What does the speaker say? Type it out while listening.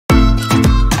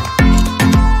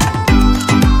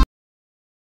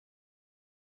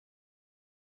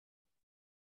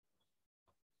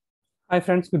Hi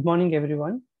friends, good morning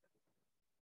everyone.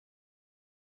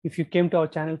 If you came to our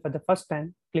channel for the first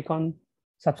time, click on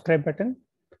subscribe button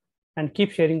and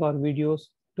keep sharing our videos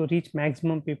to reach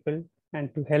maximum people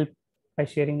and to help by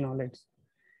sharing knowledge.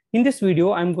 In this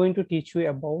video, I'm going to teach you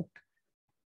about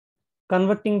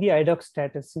converting the IDoc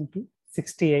status into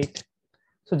 68.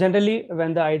 So generally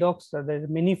when the IDocs, there are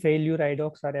many failure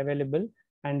IDocs are available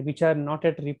and which are not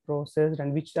yet reprocessed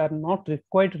and which are not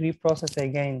required to reprocess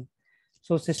again.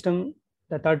 So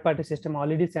the third-party system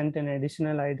already sent an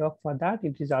additional IDoc for that.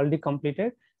 It is already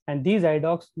completed. And these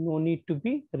IDocs no need to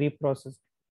be reprocessed.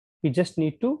 We just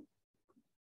need to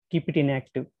keep it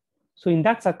inactive. So in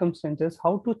that circumstances,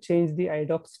 how to change the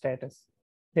IDoc status?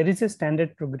 There is a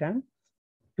standard program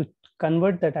to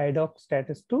convert that IDoc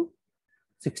status to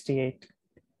 68.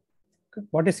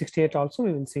 What is 68 also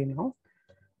we will see now.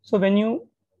 So when you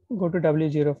go to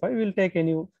W05, we'll take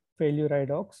any failure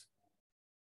IDocs.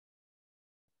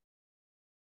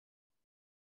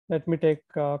 Let me take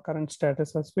current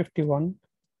status as 51.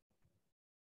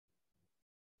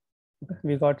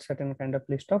 We got certain kind of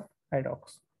list of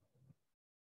IDocs.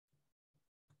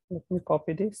 Let me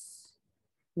copy this,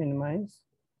 minimize,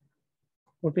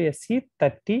 go to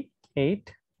SC38.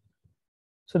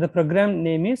 So the program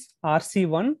name is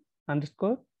RC1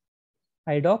 underscore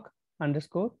IDoc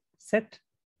underscore set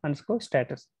underscore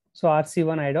status. So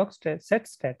RC1 IDoc set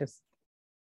status.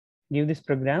 Give this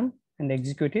program and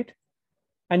execute it.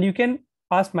 And you can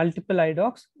pass multiple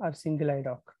IDocs or single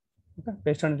IDoc. Okay.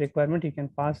 Based on the requirement, you can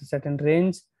pass a certain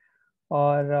range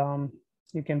or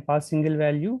you can pass single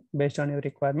value based on your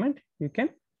requirement. You can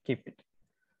keep it.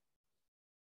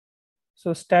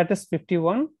 So status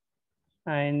 51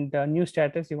 and new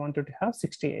status you wanted to have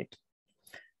 68.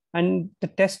 And the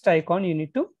test icon you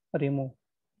need to remove.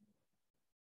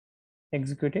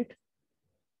 Execute it.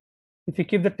 If you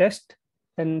keep the test,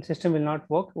 then system will not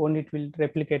work. Only it will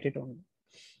replicate it only.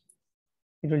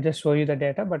 It will just show you the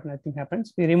data, but nothing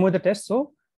happens. We remove the test,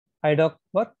 so IDoc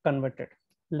were converted.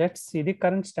 Let's see the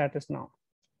current status now.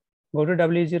 Go to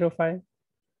W05,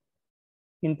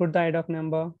 input the IDoc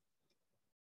number,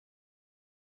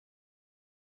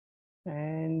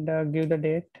 and give the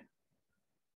date.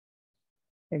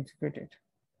 Execute it.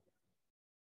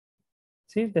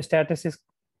 See, the status is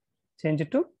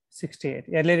changed to 68.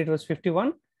 Earlier it was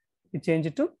 51. We changed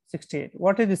it to 68.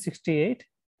 What is the 68?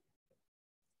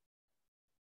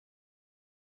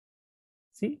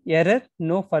 See, error,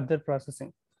 no further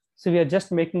processing. So we are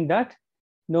just making that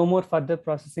no more further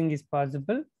processing is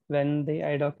possible when the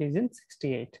IDoc is in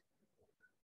 68.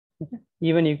 Okay.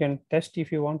 Even you can test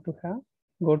if you want to have.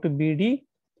 Go to BD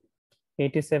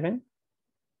 87,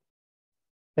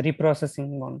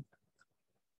 reprocessing one.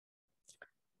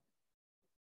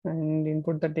 And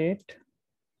input the date.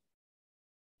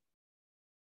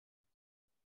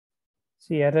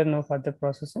 See, error, no further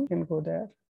processing. You can go there.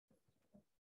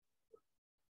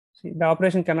 See, the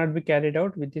operation cannot be carried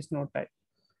out with this node type.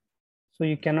 So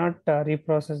you cannot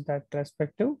reprocess that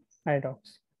respective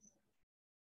IDocs.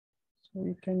 So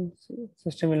you can see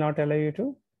system will not allow you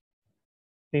to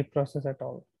reprocess at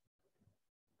all.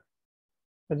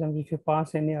 For example, if you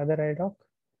pass any other IDoc,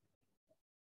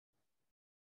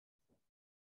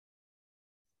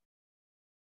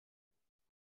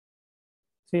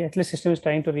 see, at least system is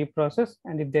trying to reprocess,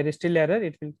 and if there is still error,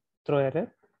 it will throw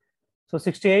error. So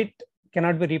 68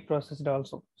 cannot be reprocessed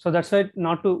also. So that's why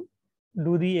not to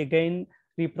do the again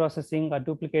reprocessing or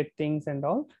duplicate things and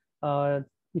all.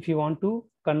 If you want to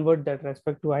convert that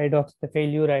respect to IDocs, the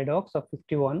failure IDocs of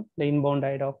 51, the inbound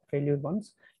IDoc failure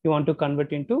ones, you want to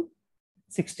convert into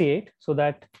 68 so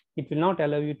that it will not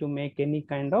allow you to make any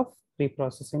kind of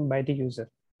reprocessing by the user.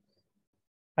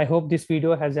 I hope this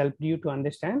video has helped you to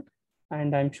understand,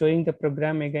 and I'm showing the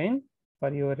program again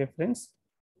for your reference.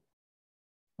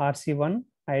 RC1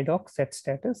 IDoc set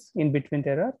status, in between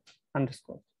there are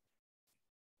underscores.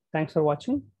 Thanks for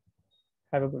watching.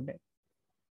 Have a good day.